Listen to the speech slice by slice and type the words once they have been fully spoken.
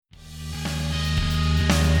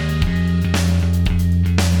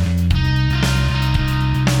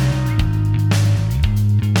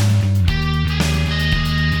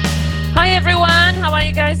everyone, how are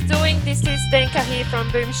you guys doing? This is Denka here from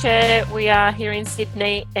Boomshare. We are here in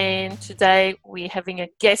Sydney and today we're having a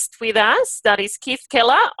guest with us. That is Keith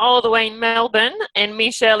Keller all the way in Melbourne and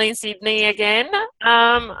Michelle in Sydney again.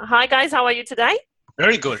 Hi guys, how are you today?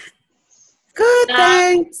 Very good. Good,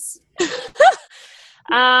 thanks.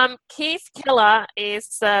 Keith Keller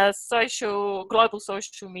is a global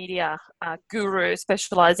social media guru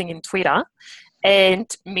specializing in Twitter. And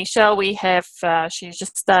Michelle, she's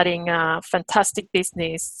just starting a fantastic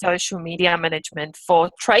business, social media management for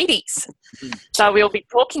tradies. So we'll be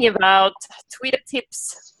talking about Twitter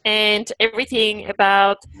tips and everything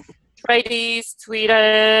about tradies,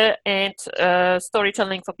 Twitter, and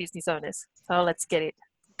storytelling for business owners. So let's get it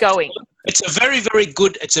going. It's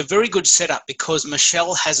a very good setup because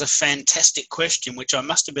Michelle has a fantastic question, which I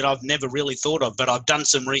must admit I've never really thought of, but I've done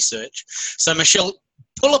some research. So Michelle,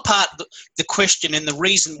 pull apart the question and the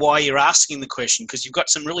reason why you're asking the question, because you've got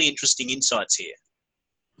some really interesting insights here.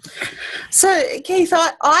 So, Keith,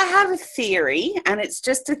 I have a theory, and it's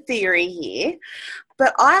just a theory here,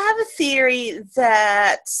 but I have a theory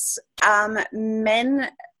that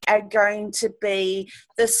men are going to be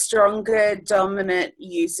the stronger dominant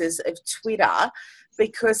users of Twitter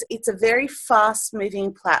because it's a very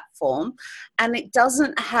fast-moving platform and it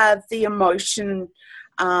doesn't have the emotion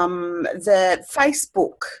that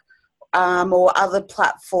Facebook or other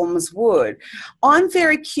platforms would. I'm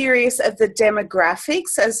very curious of the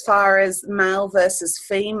demographics as far as male versus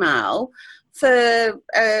female for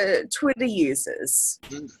Twitter users.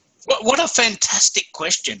 What a fantastic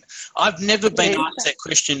question. I've never been asked that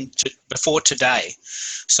question before today.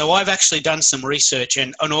 So I've actually done some research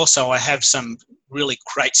and also I have some really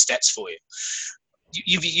great stats for you.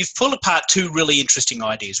 You've pulled apart two really interesting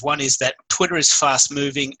ideas. One is that Twitter is fast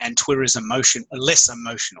moving and Twitter is less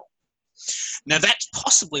emotional. Now that's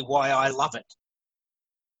possibly why I love it.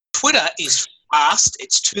 Twitter is fast,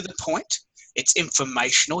 it's to the point, it's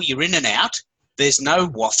informational, you're in and out, there's no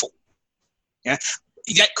waffle. Yeah.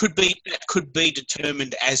 That could be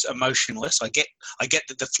determined as emotionless. I get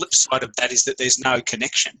that the flip side of that is that there's no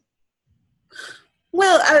connection.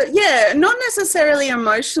 Well, not necessarily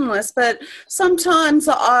emotionless, but sometimes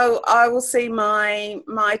I will see my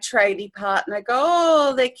tradie partner go,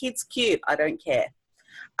 "Oh, their kid's cute. I don't care,"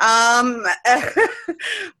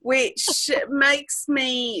 which makes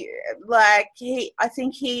me like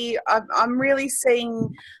I'm really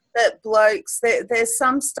seeing that blokes, there's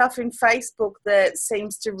some stuff in Facebook that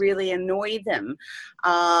seems to really annoy them,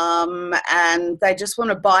 and they just want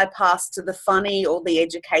to bypass to the funny or the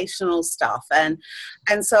educational stuff. And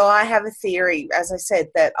so I have a theory, as I said,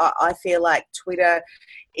 that I feel like Twitter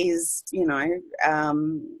is,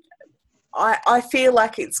 I feel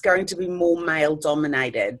like it's going to be more male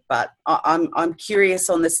dominated, but I'm curious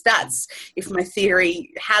on the stats if my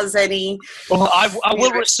theory has any. Well, I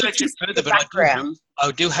will research it further, but I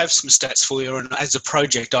do have some stats for you, and as a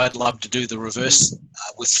project, I'd love to do the reverse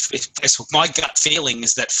with Facebook. My gut feeling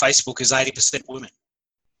is that Facebook is 80% women.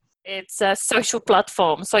 It's a social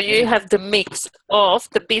platform, so you have the mix of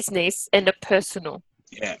the business and the personal.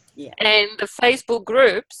 Yeah. And the Facebook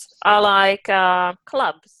groups are like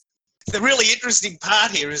clubs. The really interesting part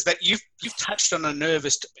here is that you've touched on a nerve,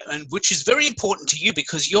 and which is very important to you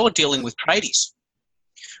because you're dealing with tradies.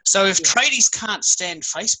 So if tradies can't stand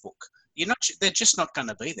Facebook, they're just not going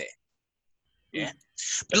to be there. Yeah.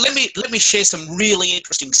 But let me share some really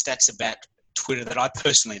interesting stats about Twitter that I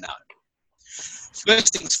personally know.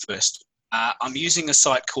 First things first, I'm using a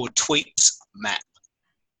site called Tweeps Map.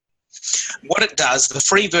 What it does, the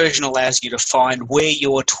free version allows you to find where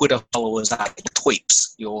your Twitter followers are,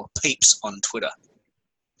 tweeps, your peeps on Twitter.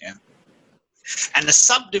 Yeah. And the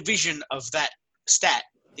subdivision of that stat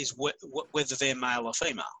is whether they're male or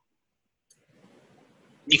female.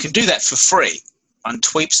 You can do that for free on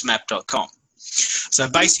tweepsmap.com. So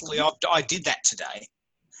basically, I did that today,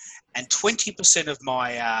 and 20% of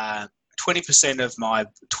my 20% of my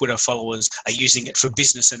Twitter followers are using it for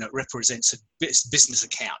business, and it represents a business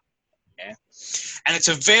account. Yeah. And it's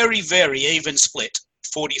a very, very even split,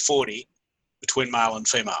 40-40 between male and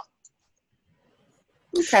female.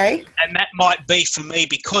 Okay. And that might be for me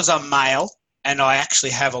because I'm male and I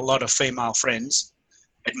actually have a lot of female friends.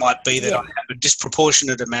 It might be that I have a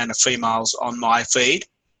disproportionate amount of females on my feed.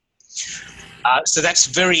 So that's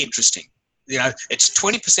very interesting. It's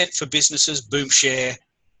 20% for businesses, Boomshare,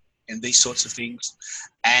 and these sorts of things,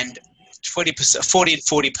 and 40% and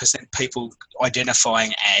 40% people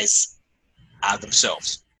identifying as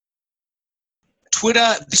themselves.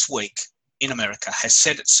 Twitter this week in America has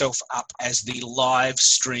set itself up as the live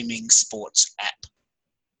streaming sports app.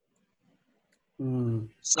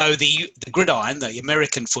 So the gridiron, the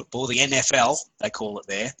American football, the NFL, they call it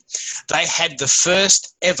there, they had the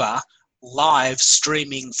first ever live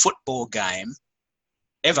streaming football game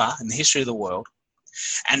ever in the history of the world,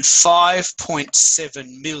 and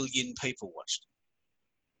 5.7 million people watched.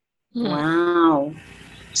 Wow.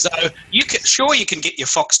 So you can get your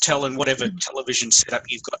Foxtel and whatever television setup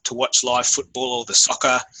you've got to watch live football or the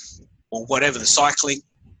soccer or whatever, the cycling.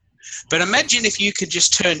 But imagine if you could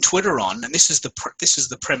just turn Twitter on, and this is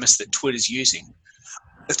the premise that Twitter's using.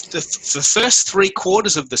 The first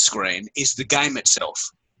 3/4 of the screen is the game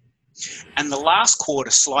itself. And the last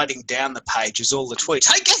quarter sliding down the page is all the tweets.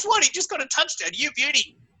 Hey, guess what? He just got a touchdown. You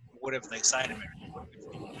beauty. Whatever they say in America.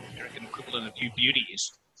 The American equivalent of you beauty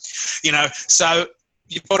is. So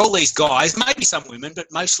you've got all these guys, maybe some women, but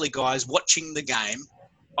mostly guys watching the game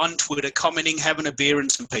on Twitter, commenting, having a beer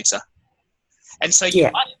and some pizza. And so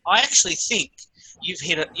I actually think you've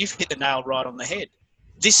hit the nail right on the head.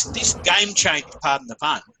 This game change, pardon the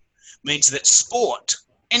pun, means that sport,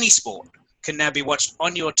 any sport, can now be watched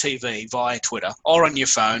on your TV via Twitter or on your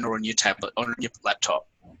phone or on your tablet or on your laptop.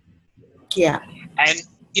 Yeah. And,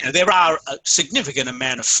 there are a significant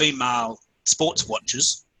amount of female sports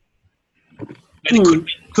watchers. And it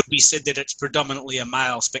could be said that it's predominantly a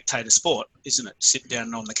male spectator sport, isn't it? Sit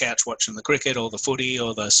down on the couch watching the cricket or the footy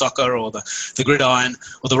or the soccer or the gridiron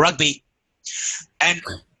or the rugby. And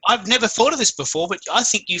I've never thought of this before, but I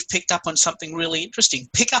think you've picked up on something really interesting.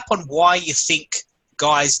 Pick up on why you think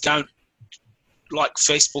guys don't like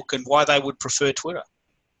Facebook and why they would prefer Twitter.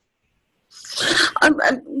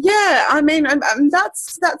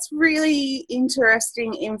 That's really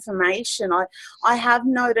interesting information. I have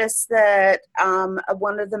noticed that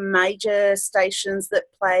one of the major stations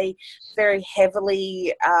that play very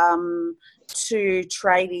heavily to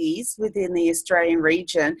tradies within the Australian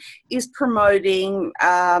region is promoting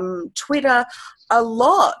Twitter a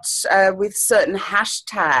lot with certain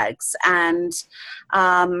hashtags, and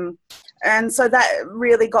so that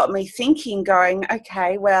really got me thinking, going,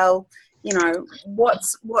 okay, well,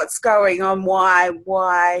 what's going on? Why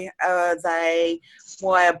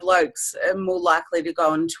are blokes more likely to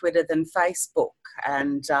go on Twitter than Facebook?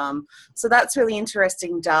 And so that's really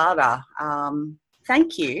interesting data.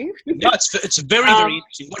 Thank you. No, it's very, very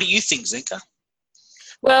interesting. What do you think, Zinka?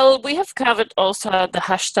 Well, we have covered also the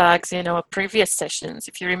hashtags in our previous sessions,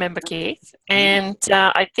 if you remember, Keith. And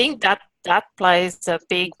I think that plays a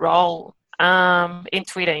big role in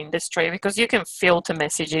Twitter industry, because you can filter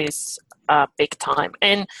messages big time.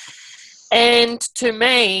 And to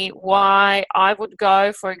me, why I would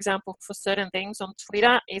go, for example, for certain things on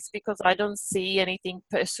Twitter is because I don't see anything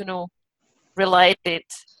personal related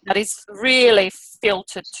that is really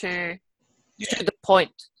filtered to the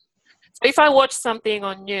point. So if I watch something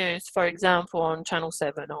on news, for example, on Channel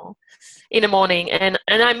 7 or in the morning, and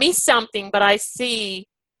I miss something, but I see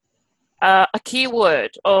a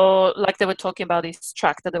keyword, or like they were talking about this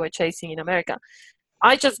truck that they were chasing in America,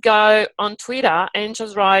 I just go on Twitter and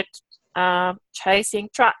just write chasing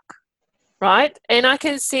truck, right? And I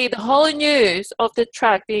can see the whole news of the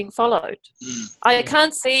truck being followed. I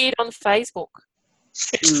can't see it on Facebook.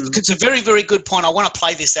 It's a very, very good point. I want to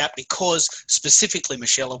play this out because specifically,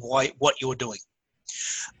 Michelle, of what you're doing.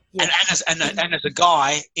 Yeah. And as a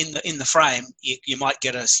guy in the frame, you might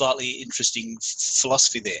get a slightly interesting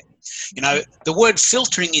philosophy there. The word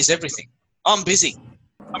filtering is everything. I'm busy.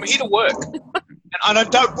 I'm here to work, and I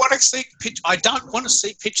don't want to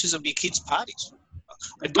see pictures of your kids' parties.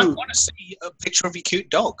 I don't want to see a picture of your cute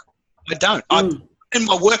dog. I don't. I'm in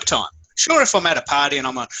my work time. Sure, if I'm at a party and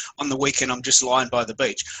I'm on the weekend, I'm just lying by the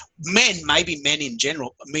beach. Maybe men in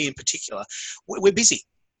general, me in particular, we're busy.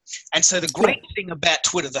 And so the great thing about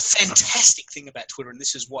Twitter, the fantastic thing about Twitter, and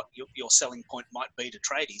this is what your selling point might be to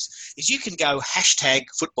tradies, is you can go hashtag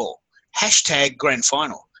football, hashtag grand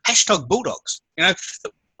final, hashtag Bulldogs. I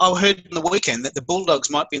heard on the weekend that the Bulldogs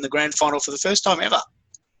might be in the grand final for the first time ever.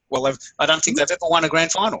 Well, I don't think they've ever won a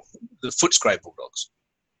grand final, the Footscray Bulldogs.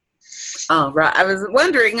 Oh, right. I was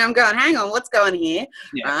wondering, I'm going, hang on, what's going here?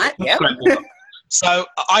 Yeah, right, yep. So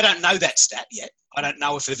I don't know that stat yet. I don't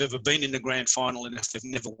know if they've ever been in a grand final and if they've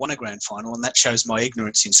never won a grand final, and that shows my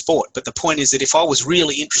ignorance in sport. But the point is that if I was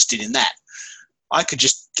really interested in that, I could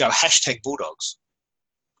just go hashtag Bulldogs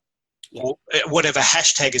or whatever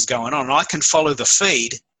hashtag is going on. And I can follow the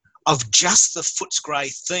feed of just the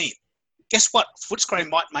Footscray theme. Guess what? Footscray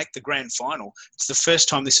might make the grand final. It's the first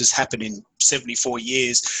time this has happened in 74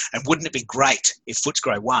 years. And wouldn't it be great if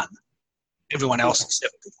Footscray won? Everyone else,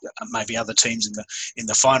 except maybe other teams in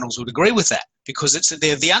the finals, would agree with that because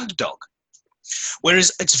they're the underdog.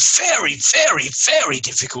 Whereas it's very, very, very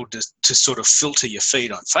difficult to sort of filter your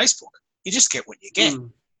feed on Facebook. You just get what you get.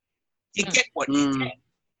 You get what you get.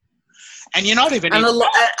 And you're not even... And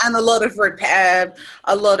a lot of repetitive,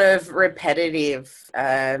 a lot of repetitive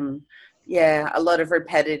and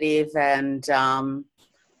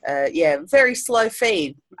very slow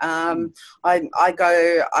feed. I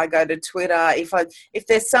go to Twitter if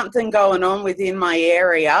there's something going on within my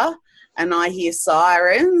area and I hear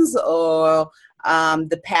sirens or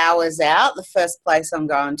the power's out, the first place I'm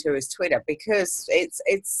going to is Twitter, because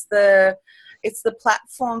it's the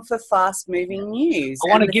platform for fast moving news.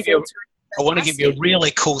 I want to give you a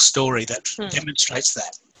really cool story that demonstrates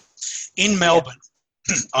that. In Melbourne,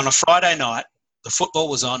 on a Friday night, the football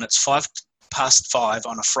was on. It's 5:05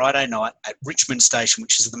 on a Friday night at Richmond Station,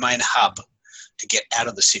 which is the main hub to get out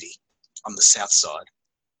of the city on the south side.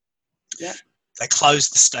 Yeah. They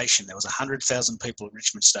closed the station. There was 100,000 people at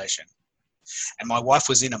Richmond Station. And my wife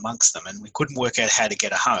was in amongst them, and we couldn't work out how to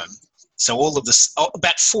get her home. So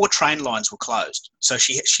about 4 train lines were closed. So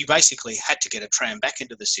she basically had to get a tram back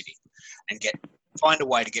into the city and find a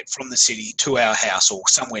way to get from the city to our house or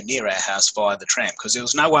somewhere near our house via the tram, because there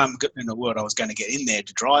was no way in the world I was going to get in there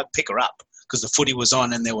to pick her up, because the footy was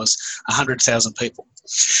on and there was 100,000 people.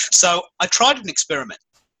 So I tried an experiment.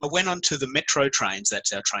 I went onto the Metro Trains,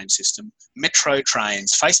 that's our train system, Metro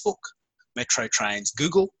Trains Facebook, Metro Trains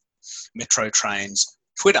Google, Metro Trains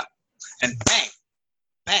Twitter, and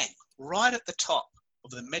bang, right at the top of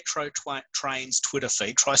the Metro Trains Twitter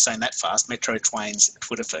feed, try saying that fast, Metro Trains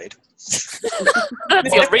Twitter feed.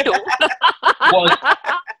 That's your riddle.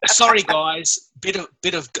 Sorry guys, bit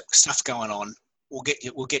of stuff going on. We'll get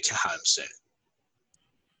you home soon.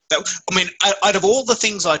 I mean, out of all the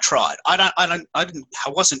things I tried, I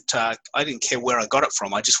didn't care where I got it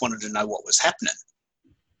from. I just wanted to know what was happening.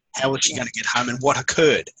 How was she going to get home and what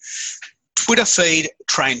occurred? Twitter feed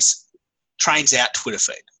trains out Twitter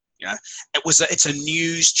feed. You know, it's a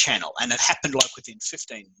news channel, and it happened like within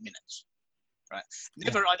 15 minutes. Right?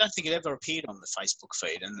 I don't think it ever appeared on the Facebook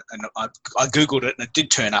feed, and I googled it, and it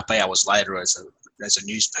did turn up hours later as a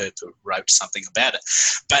newspaper wrote something about it.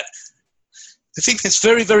 But the thing that's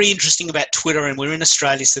very, very interesting about Twitter, and we're in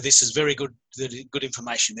Australia, so this is very good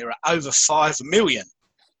information. There are over 5 million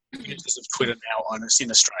users of Twitter now in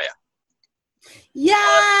Australia.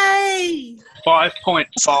 Yay!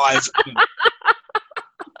 5.5 million.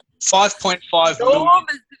 5.5 million.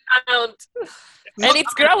 Amount. And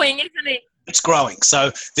it's growing, isn't it? It's growing.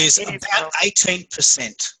 So there's about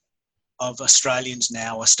 18% of Australians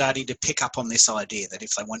now are starting to pick up on this idea that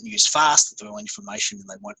if they want news fast, if they want information, and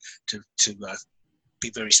they want to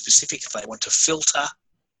be very specific, if they want to filter.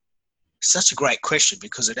 Such a great question,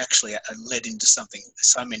 because it actually led into something,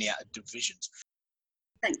 so many divisions.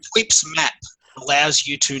 Tweeps Map allows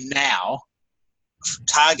you to now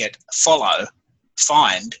target, follow,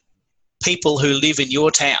 find people who live in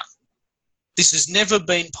your town. This has never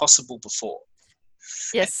been possible before.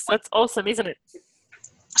 Yes, that's awesome, isn't it?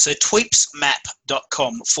 So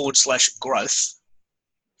tweepsmap.com/growth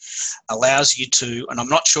allows you to, and I'm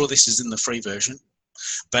not sure this is in the free version,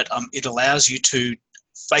 but it allows you to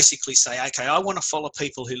basically say, okay, I want to follow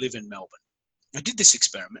people who live in Melbourne. I did this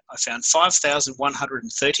experiment. I found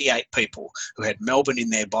 5,138 people who had Melbourne in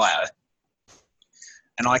their bio,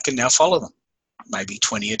 and I can now follow them, maybe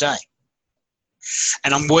 20 a day.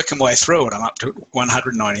 And I'm working my way through it. I'm up to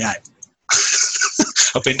 198.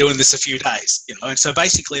 I've been doing this a few days, you know, and so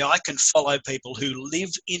basically I can follow people who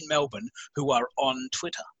live in Melbourne who are on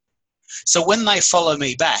Twitter. So when they follow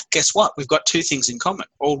me back, guess what? We've got 2 things in common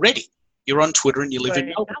already. You're on Twitter and you live in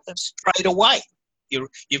Melbourne. Straight away,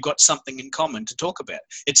 you've got something in common to talk about.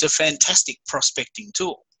 It's a fantastic prospecting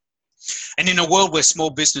tool. And in a world where small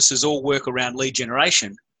businesses all work around lead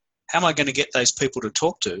generation, how am I going to get those people to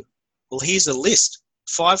talk to? Well, here's a list.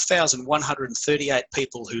 5,138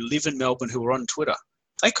 people who live in Melbourne who are on Twitter.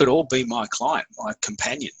 They could all be my client, my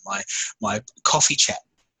companion, my coffee chat.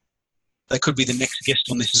 They could be the next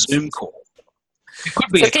guest on this Zoom call. It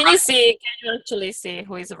could be. So can you actually see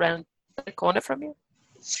who is around the corner from you?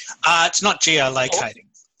 It's not geolocating.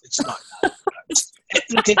 It's not. It's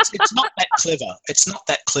not that clever. It's not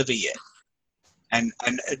that clever yet. And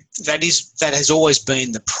that has always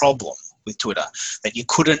been the problem with Twitter, that you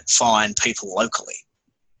couldn't find people locally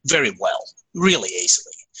very well, really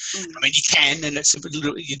easily. I mean, you can, and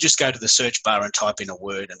you just go to the search bar and type in a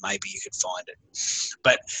word and maybe you could find it.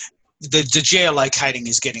 But the geolocating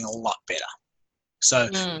is getting a lot better. So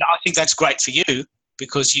I think that's great for you,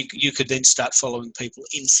 because you could then start following people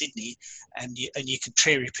in Sydney, and you can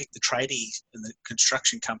cherry pick the tradies and the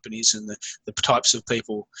construction companies and the types of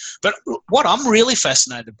people. But what I'm really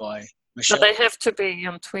fascinated by, Michelle, But they have to be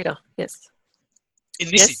on Twitter, yes. In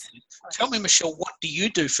this instance, Tell me, Michelle, what do you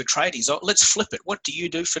do for tradies? Let's flip it. What do you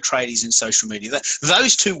do for tradies in social media?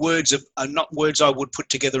 Those two words are not words I would put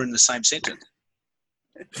together in the same sentence.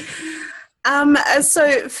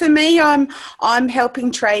 So for me, I'm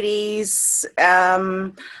helping tradies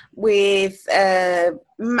with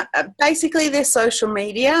basically their social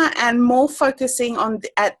media, and more focusing on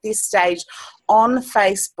at this stage on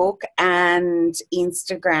Facebook and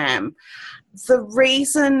Instagram. The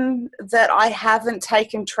reason that I haven't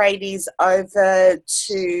taken tradies over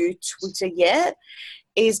to Twitter yet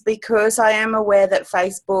is because I am aware that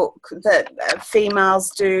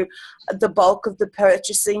females do the bulk of the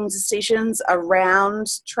purchasing decisions around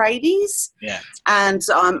tradies. Yeah. And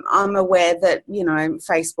I'm aware that,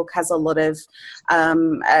 Facebook has a lot of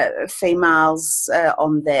females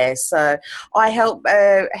on there. So I help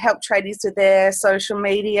tradies with their social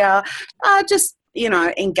media, just,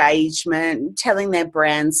 engagement, telling their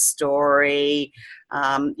brand story,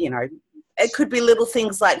 it could be little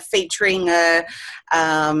things like featuring their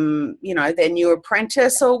new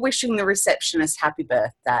apprentice, or wishing the receptionist happy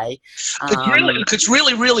birthday. It's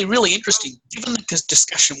really, really, really interesting. Given the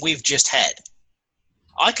discussion we've just had,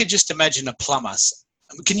 I could just imagine a plumber.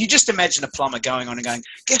 Can you just imagine a plumber going on and going,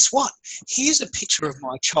 guess what? Here's a picture of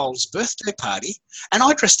my child's birthday party, and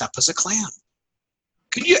I dressed up as a clown.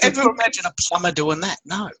 Can you ever imagine a plumber doing that?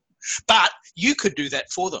 No. But you could do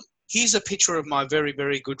that for them. Here's a picture of my very,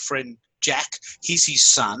 very good friend, Jack. He's his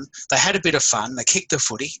son. They had a bit of fun. They kicked the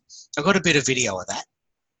footy. I got a bit of video of that.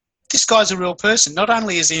 This guy's a real person. Not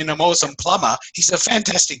only is he an awesome plumber, he's a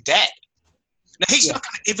fantastic dad. Now, he's not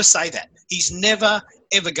going to ever say that. He's never,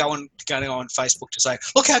 ever going on Facebook to say,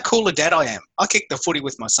 look how cool a dad I am. I kicked the footy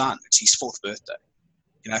with my son. It's his 4th birthday.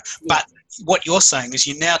 But what you're saying is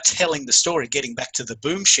you're now telling the story, getting back to the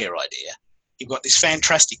boom share idea. You've got this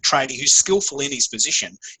fantastic tradie who's skillful in his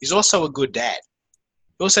position. He's also a good dad.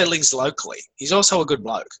 He also lives locally. He's also a good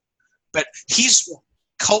bloke. But his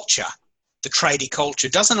culture, the tradie culture,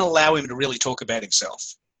 doesn't allow him to really talk about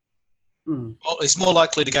himself. Well, he's more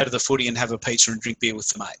likely to go to the footy and have a pizza and drink beer with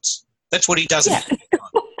the mates. That's what he does. Yeah.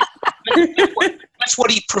 That's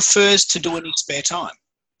what he prefers to do in his spare time,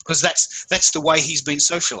 because that's the way he's been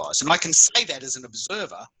socialised. And I can say that as an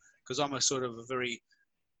observer, because I'm a sort of a very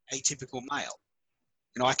atypical male.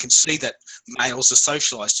 I can see that males are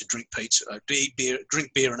socialised to drink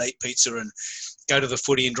beer and eat pizza and go to the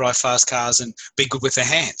footy and drive fast cars and be good with their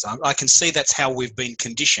hands. I can see that's how we've been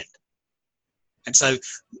conditioned. And so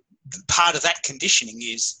part of that conditioning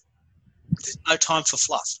is there's no time for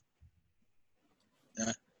fluff.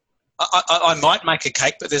 I might make a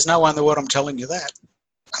cake, but there's no way in the world I'm telling you that.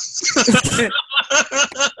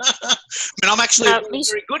 I'm actually a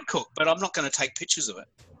very good cook, but I'm not going to take pictures of it.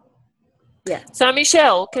 Yeah. So,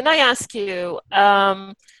 Michelle, can I ask you,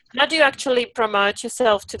 how do you actually promote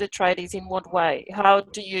yourself to the tradies? In what way? How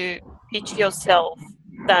do you pitch yourself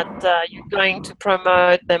that you're going to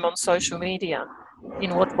promote them on social media?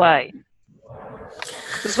 In what way?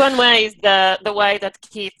 Because one way is the way that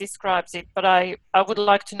Keith describes it, but I would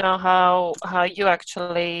like to know how you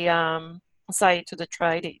actually say to the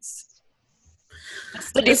tradies.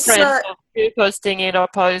 What's the difference of you posting it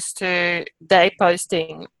opposed to they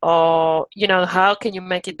posting, or how can you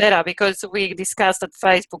make it better? Because we discussed that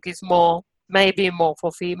Facebook is maybe more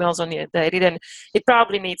for females on it. And it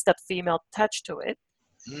probably needs that female touch to it.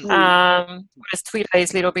 Whereas Twitter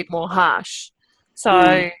is a little bit more harsh.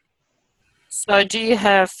 So do you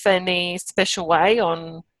have any special way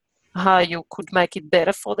on how you could make it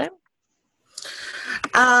better for them?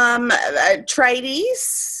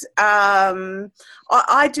 Tradies,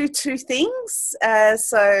 I do two things.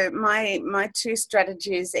 So my two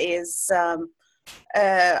strategies is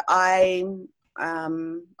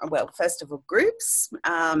first of all, groups.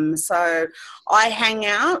 So I hang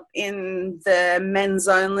out in the men's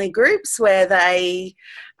only groups where they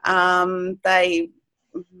I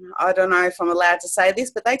don't know if I'm allowed to say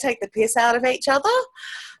this, but they take the piss out of each other.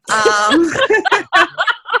 And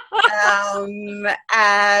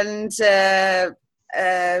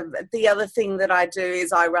the other thing that I do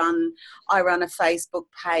is I run a Facebook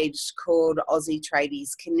page called Aussie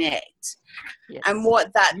Tradies Connect. Yes. And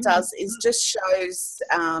what that does is just shows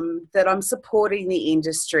that I'm supporting the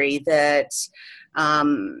industry, that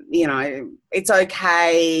it's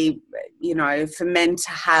okay, for men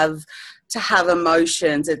to have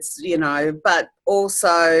emotions. It's, but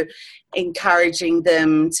also encouraging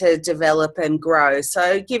them to develop and grow.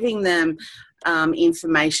 So giving them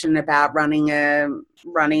information about running a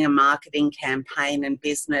marketing campaign and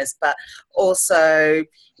business, but also,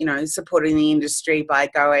 you know, supporting the industry by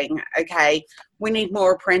going, okay, we need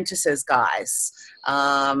more apprentices, guys,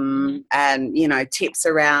 and, you know, tips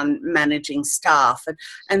around managing staff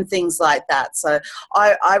and things like that. So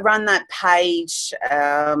I run that page,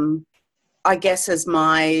 I guess, as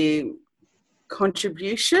my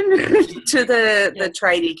contribution to the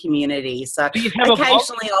tradie community. So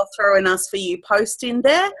occasionally I'll throw an Us For You post in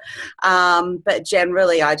there, but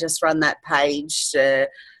generally I just run that page to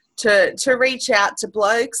reach out to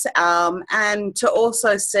blokes, and to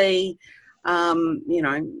also see, you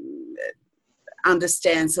know,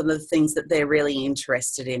 understand some of the things that they're really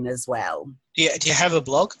interested in as well. Do you have a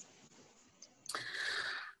blog?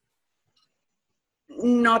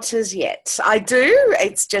 Not as yet. I do.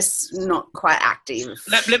 It's just not quite active.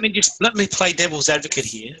 Let me play devil's advocate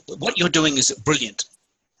here. What you're doing is brilliant,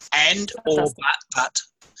 but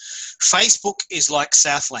Facebook is like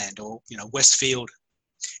Southland or, you know, Westfield.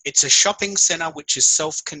 It's a shopping centre which is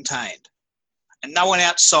self-contained, and no one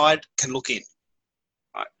outside can look in.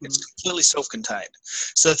 Right? It's completely self-contained.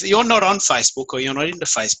 So if you're not on Facebook or you're not into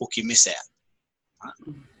Facebook, you miss out. Right?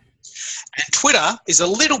 And Twitter is a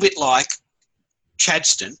little bit like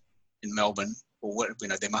Chadstone in Melbourne, or what, you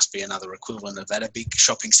know, there must be another equivalent of that, a big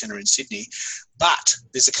shopping centre in Sydney. But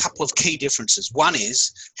there's a couple of key differences. One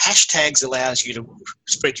is hashtags allows you to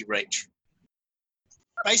spread your reach.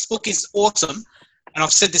 Facebook is awesome, and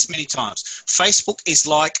I've said this many times. Facebook is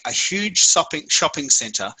like a huge shopping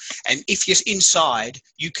centre, and if you're inside,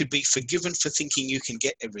 you could be forgiven for thinking you can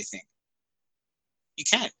get everything. You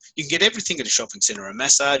can get everything at a shopping centre: a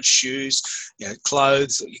massage, shoes, you know,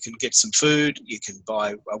 clothes. You can get some food. You can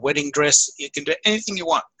buy a wedding dress. You can do anything you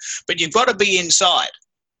want, but you've got to be inside,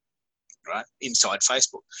 right? Inside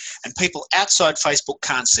Facebook, and people outside Facebook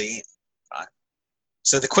can't see in, right?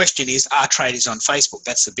 So the question is, are tradies on Facebook?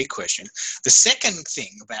 That's the big question. The second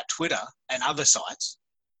thing about Twitter and other sites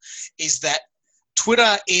is that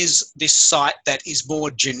Twitter is this site that is more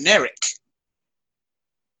generic,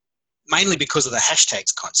 mainly because of the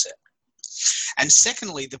hashtags concept. And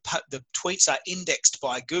secondly, the tweets are indexed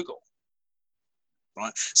by Google,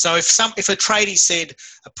 right? So if a tradie said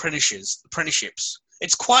apprenticeships,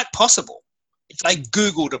 it's quite possible if they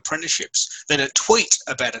Googled apprenticeships that a tweet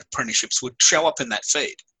about apprenticeships would show up in that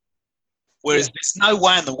feed. Whereas there's no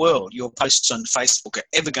way in the world your posts on Facebook are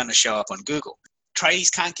ever going to show up on Google. Tradies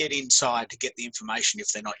can't get inside to get the information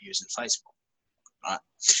if they're not using Facebook, right?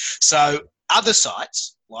 So other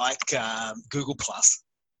sites like Google Plus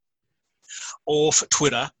or for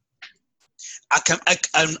Twitter are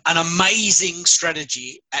an amazing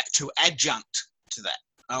strategy to adjunct to that.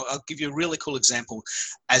 I'll give you a really cool example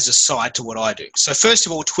as a side to what I do. So first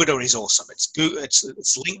of all, Twitter is awesome.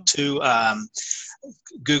 It's linked to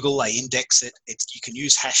Google. They index it. You can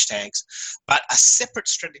use hashtags. But a separate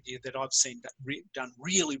strategy that I've seen done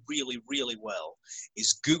really, really, really well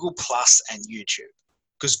is Google Plus and YouTube,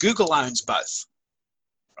 because Google owns both,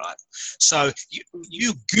 right? So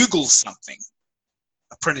you Google something,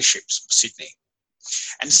 apprenticeships Sydney,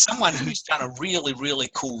 and someone who's done a really, really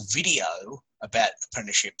cool video about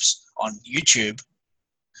apprenticeships on YouTube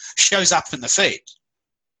shows up in the feed.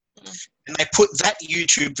 And they put that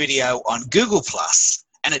YouTube video on Google Plus,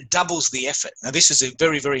 and it doubles the effort. Now, this is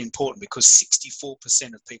very, very important because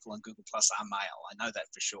 64% of people on Google Plus are male. I know that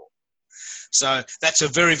for sure. So that's a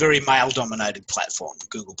very, very male-dominated platform,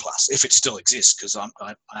 Google Plus, if it still exists, because I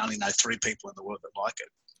only know 3 people in the world that like it.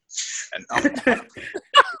 And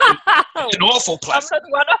it's an awful platform.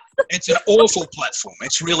 It's an awful platform.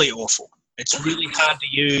 It's really awful. It's really hard to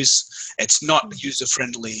use. It's not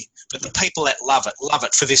user-friendly, but the people that love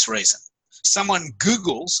it for this reason. Someone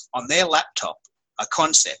Googles on their laptop a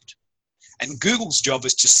concept, and Google's job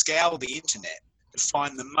is to scour the internet to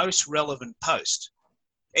find the most relevant post.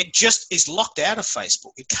 It just is locked out of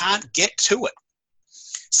Facebook. It can't get to it.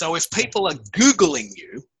 So if people are Googling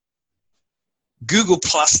you, Google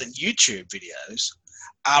Plus and YouTube videos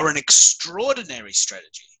are an extraordinary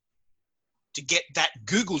strategy to get that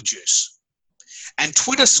Google juice. And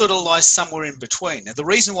Twitter sort of lies somewhere in between. Now, the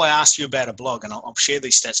reason why I asked you about a blog, and I'll share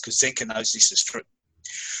these stats because Zenka knows this is true.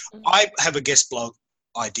 I have a guest blog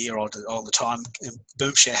idea all the time.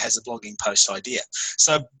 Boomshare has a blogging post idea.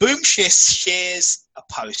 So Boomshare shares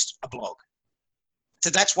a blog. So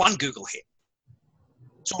that's one Google hit.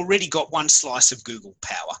 It's already got one slice of Google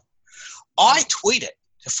power. I tweet it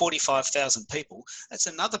to 45,000 people. That's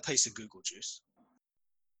another piece of Google juice.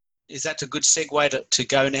 is that a good segue to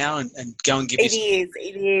go now and go and give you?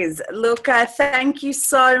 It is. Look, thank you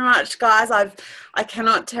so much, guys. I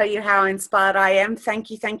cannot tell you how inspired I am. Thank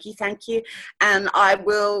you. And I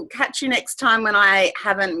will catch you next time when I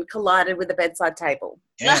haven't collided with the bedside table.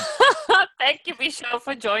 Yeah. Thank you, Michelle,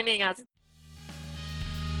 for joining us.